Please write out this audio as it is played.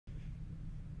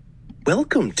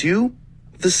Welcome to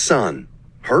The Sun,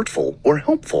 Hurtful or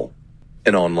Helpful,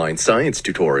 an online science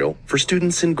tutorial for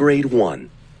students in grade 1.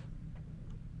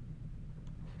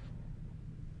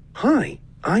 Hi,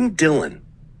 I'm Dylan.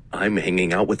 I'm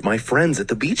hanging out with my friends at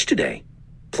the beach today.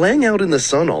 Playing out in the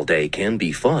sun all day can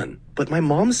be fun, but my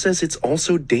mom says it's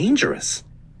also dangerous.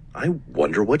 I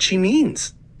wonder what she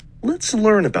means. Let's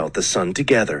learn about the sun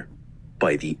together.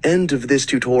 By the end of this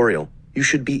tutorial, you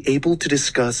should be able to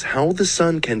discuss how the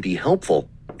sun can be helpful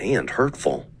and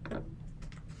hurtful.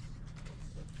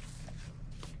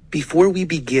 Before we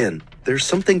begin, there's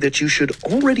something that you should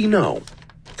already know.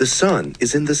 The sun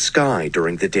is in the sky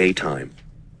during the daytime.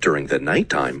 During the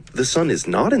nighttime, the sun is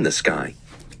not in the sky.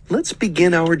 Let's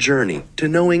begin our journey to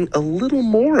knowing a little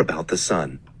more about the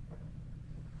sun.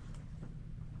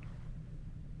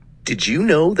 Did you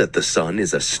know that the sun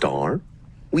is a star?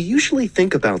 We usually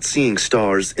think about seeing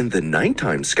stars in the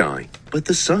nighttime sky, but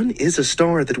the sun is a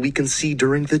star that we can see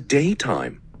during the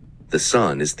daytime. The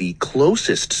sun is the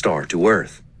closest star to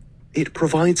Earth. It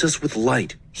provides us with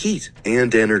light, heat,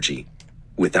 and energy.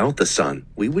 Without the sun,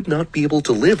 we would not be able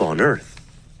to live on Earth.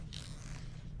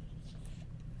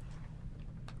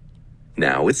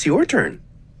 Now it's your turn.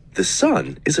 The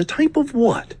sun is a type of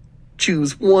what?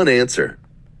 Choose one answer.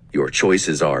 Your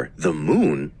choices are the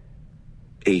moon,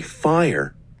 a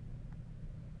fire,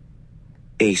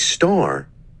 a star,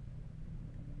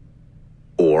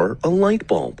 or a light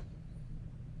bulb.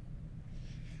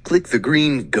 Click the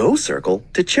green Go circle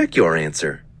to check your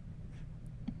answer.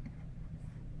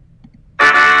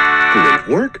 Great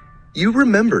work! You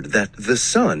remembered that the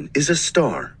sun is a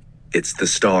star. It's the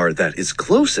star that is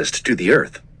closest to the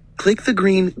Earth. Click the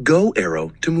green Go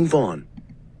arrow to move on.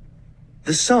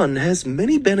 The sun has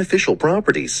many beneficial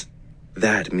properties.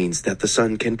 That means that the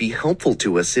sun can be helpful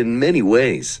to us in many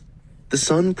ways. The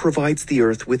sun provides the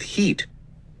Earth with heat.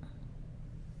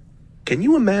 Can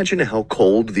you imagine how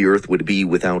cold the Earth would be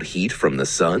without heat from the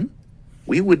sun?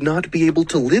 We would not be able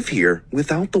to live here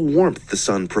without the warmth the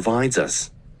sun provides us.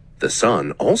 The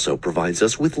sun also provides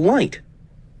us with light.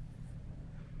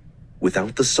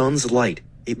 Without the sun's light,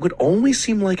 it would always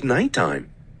seem like nighttime.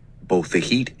 Both the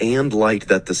heat and light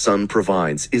that the sun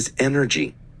provides is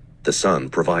energy. The sun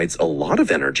provides a lot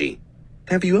of energy.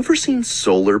 Have you ever seen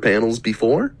solar panels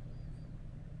before?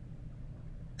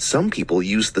 Some people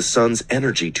use the sun's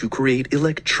energy to create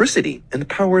electricity and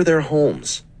power their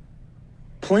homes.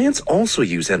 Plants also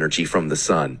use energy from the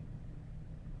sun.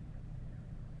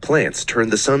 Plants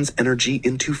turn the sun's energy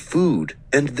into food,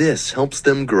 and this helps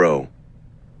them grow.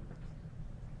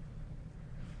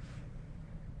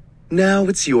 Now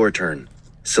it's your turn.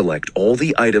 Select all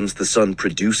the items the sun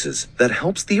produces that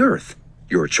helps the Earth.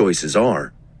 Your choices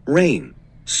are rain,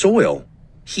 soil,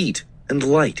 heat, and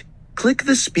light. Click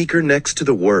the speaker next to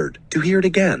the word to hear it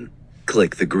again.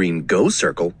 Click the green Go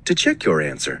circle to check your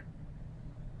answer.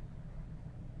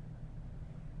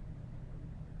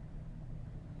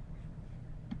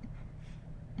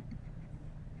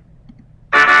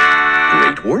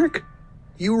 Great work!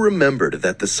 You remembered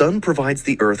that the sun provides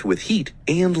the Earth with heat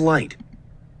and light.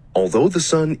 Although the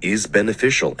sun is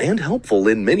beneficial and helpful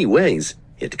in many ways,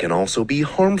 it can also be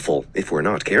harmful if we're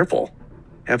not careful.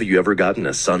 Have you ever gotten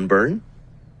a sunburn?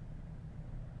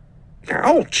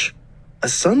 Ouch! A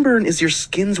sunburn is your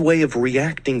skin's way of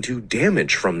reacting to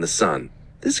damage from the sun.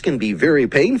 This can be very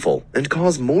painful and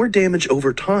cause more damage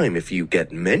over time if you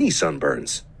get many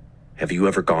sunburns. Have you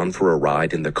ever gone for a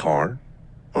ride in the car?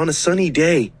 On a sunny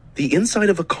day, the inside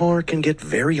of a car can get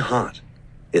very hot.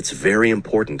 It's very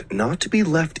important not to be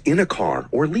left in a car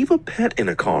or leave a pet in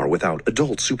a car without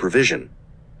adult supervision.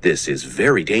 This is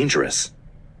very dangerous.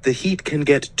 The heat can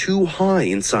get too high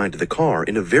inside the car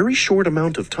in a very short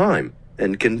amount of time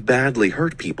and can badly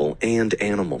hurt people and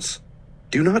animals.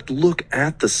 Do not look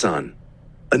at the sun.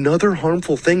 Another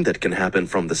harmful thing that can happen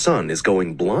from the sun is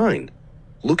going blind.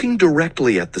 Looking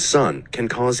directly at the sun can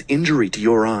cause injury to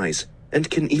your eyes and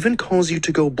can even cause you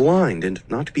to go blind and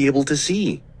not be able to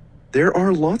see. There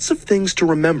are lots of things to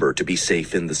remember to be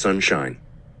safe in the sunshine.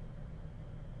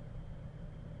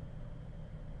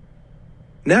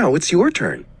 Now it's your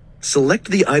turn. Select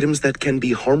the items that can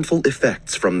be harmful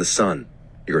effects from the sun.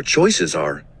 Your choices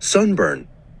are sunburn,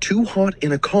 too hot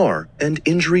in a car, and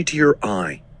injury to your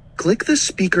eye. Click the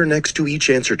speaker next to each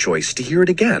answer choice to hear it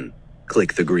again.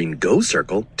 Click the green Go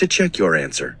circle to check your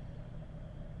answer.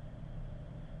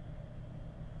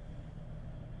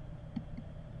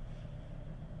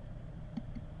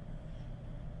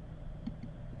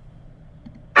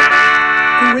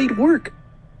 Great work!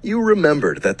 You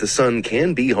remembered that the sun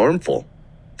can be harmful.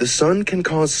 The sun can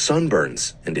cause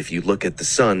sunburns, and if you look at the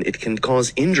sun, it can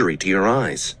cause injury to your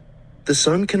eyes. The The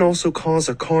sun can also cause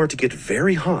a car to get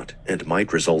very hot and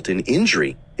might result in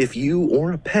injury if you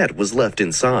or a pet was left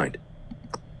inside.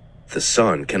 The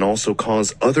sun can also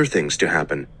cause other things to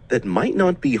happen that might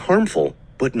not be harmful,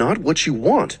 but not what you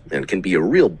want and can be a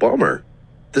real bummer.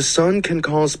 The sun can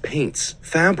cause paints,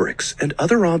 fabrics, and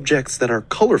other objects that are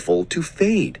colorful to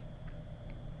fade.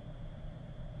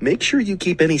 Make sure you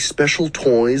keep any special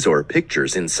toys or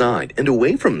pictures inside and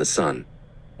away from the sun.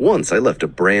 Once I left a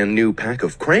brand new pack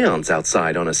of crayons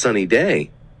outside on a sunny day.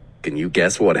 Can you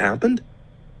guess what happened?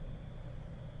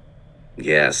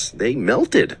 Yes, they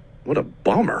melted. What a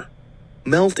bummer.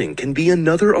 Melting can be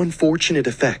another unfortunate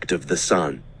effect of the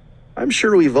sun. I'm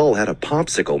sure we've all had a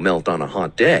popsicle melt on a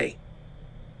hot day.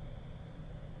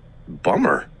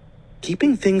 Bummer.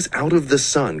 Keeping things out of the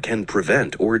sun can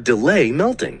prevent or delay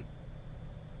melting.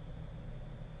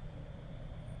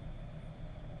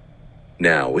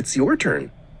 Now it's your turn.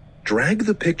 Drag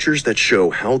the pictures that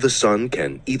show how the sun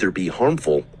can either be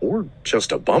harmful or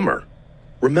just a bummer.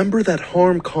 Remember that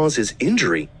harm causes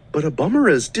injury, but a bummer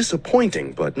is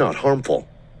disappointing but not harmful.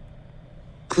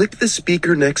 Click the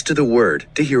speaker next to the word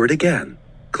to hear it again.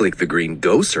 Click the green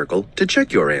Go circle to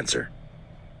check your answer.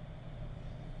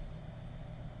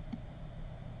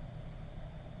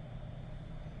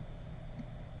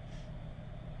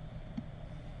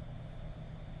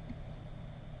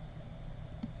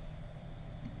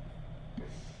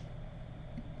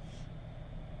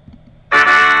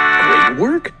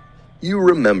 Work? You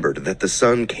remembered that the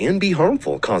sun can be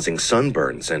harmful, causing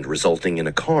sunburns and resulting in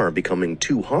a car becoming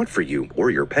too hot for you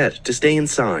or your pet to stay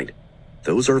inside.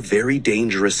 Those are very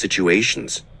dangerous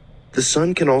situations. The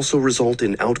sun can also result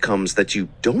in outcomes that you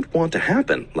don't want to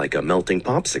happen, like a melting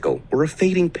popsicle or a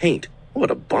fading paint. What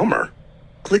a bummer.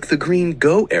 Click the green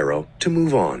Go arrow to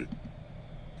move on.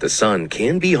 The sun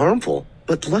can be harmful,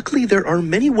 but luckily there are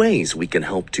many ways we can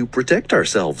help to protect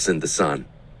ourselves in the sun.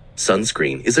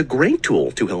 Sunscreen is a great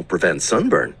tool to help prevent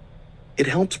sunburn. It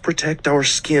helps protect our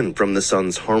skin from the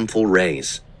sun's harmful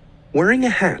rays. Wearing a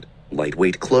hat,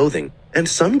 lightweight clothing, and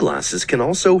sunglasses can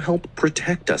also help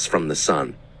protect us from the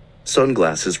sun.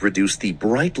 Sunglasses reduce the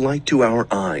bright light to our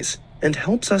eyes and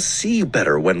helps us see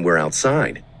better when we're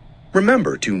outside.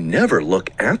 Remember to never look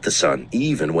at the sun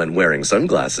even when wearing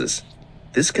sunglasses.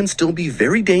 This can still be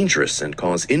very dangerous and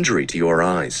cause injury to your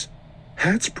eyes.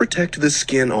 Hats protect the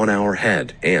skin on our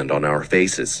head and on our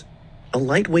faces. A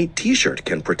lightweight t-shirt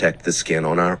can protect the skin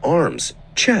on our arms,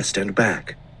 chest, and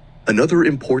back. Another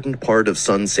important part of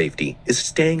sun safety is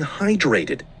staying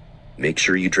hydrated. Make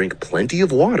sure you drink plenty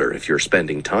of water if you're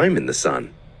spending time in the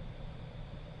sun.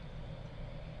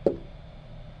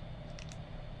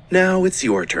 Now it's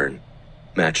your turn.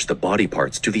 Match the body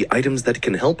parts to the items that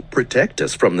can help protect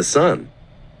us from the sun.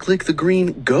 Click the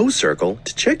green Go circle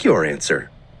to check your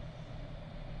answer.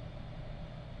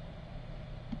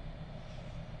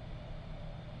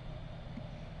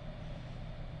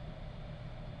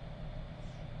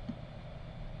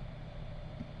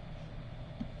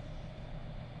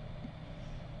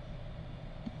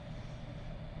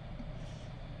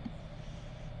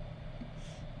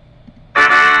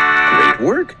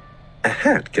 Work? A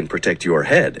hat can protect your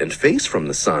head and face from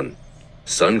the sun.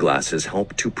 Sunglasses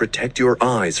help to protect your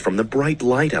eyes from the bright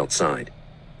light outside.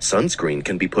 Sunscreen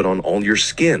can be put on all your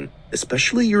skin,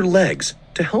 especially your legs,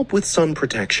 to help with sun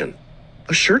protection.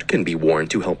 A shirt can be worn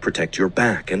to help protect your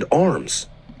back and arms.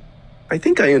 I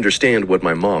think I understand what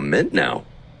my mom meant now.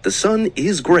 The sun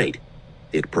is great.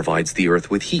 It provides the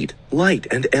earth with heat, light,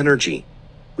 and energy.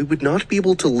 We would not be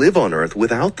able to live on Earth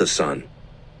without the sun.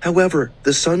 However,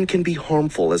 the sun can be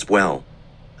harmful as well.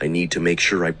 I need to make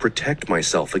sure I protect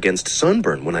myself against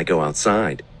sunburn when I go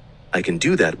outside. I can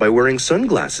do that by wearing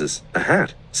sunglasses, a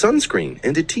hat, sunscreen,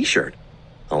 and a t-shirt.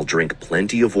 I'll drink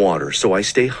plenty of water so I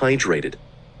stay hydrated.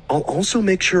 I'll also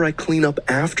make sure I clean up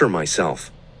after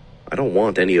myself. I don't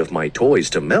want any of my toys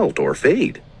to melt or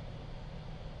fade.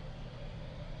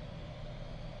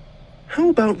 How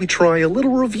about we try a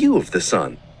little review of the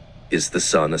sun? Is the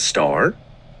sun a star?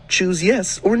 Choose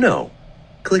yes or no.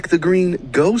 Click the green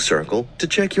Go circle to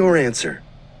check your answer.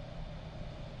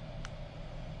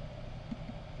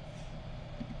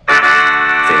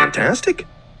 Fantastic!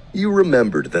 You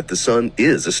remembered that the sun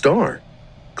is a star.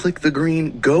 Click the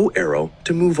green Go arrow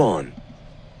to move on.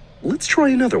 Let's try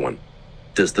another one.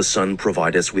 Does the sun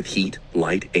provide us with heat,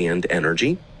 light, and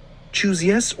energy? Choose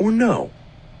yes or no.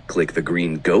 Click the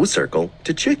green Go circle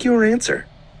to check your answer.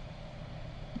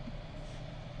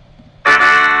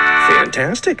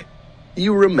 Fantastic!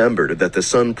 You remembered that the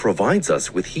sun provides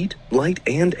us with heat, light,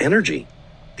 and energy.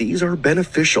 These are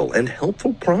beneficial and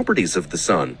helpful properties of the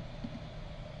sun.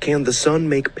 Can the sun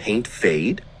make paint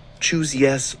fade? Choose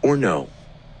yes or no.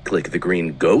 Click the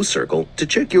green Go circle to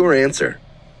check your answer.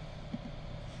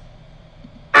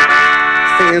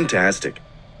 Fantastic!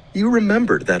 You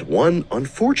remembered that one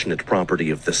unfortunate property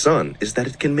of the sun is that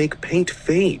it can make paint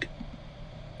fade.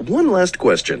 One last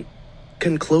question.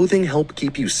 Can clothing help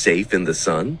keep you safe in the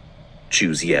sun?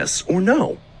 Choose yes or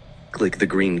no. Click the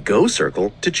green Go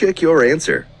circle to check your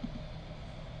answer.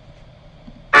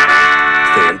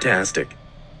 Fantastic!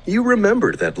 You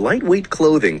remembered that lightweight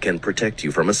clothing can protect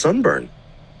you from a sunburn.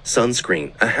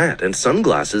 Sunscreen, a hat, and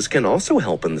sunglasses can also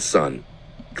help in the sun.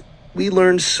 We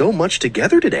learned so much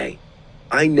together today.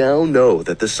 I now know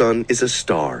that the sun is a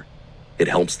star. It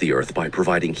helps the Earth by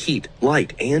providing heat,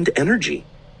 light, and energy.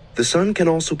 The sun can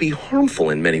also be harmful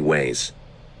in many ways.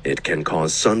 It can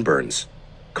cause sunburns.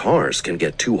 Cars can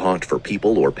get too hot for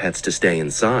people or pets to stay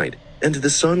inside, and the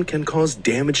sun can cause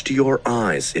damage to your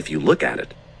eyes if you look at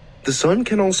it. The sun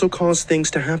can also cause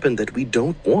things to happen that we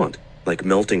don't want, like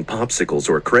melting popsicles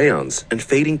or crayons and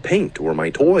fading paint or my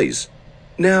toys.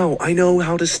 Now I know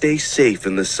how to stay safe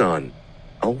in the sun.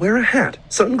 I'll wear a hat,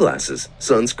 sunglasses,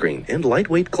 sunscreen, and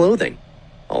lightweight clothing.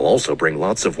 I'll also bring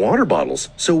lots of water bottles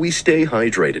so we stay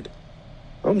hydrated.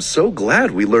 I'm so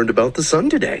glad we learned about the sun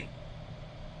today.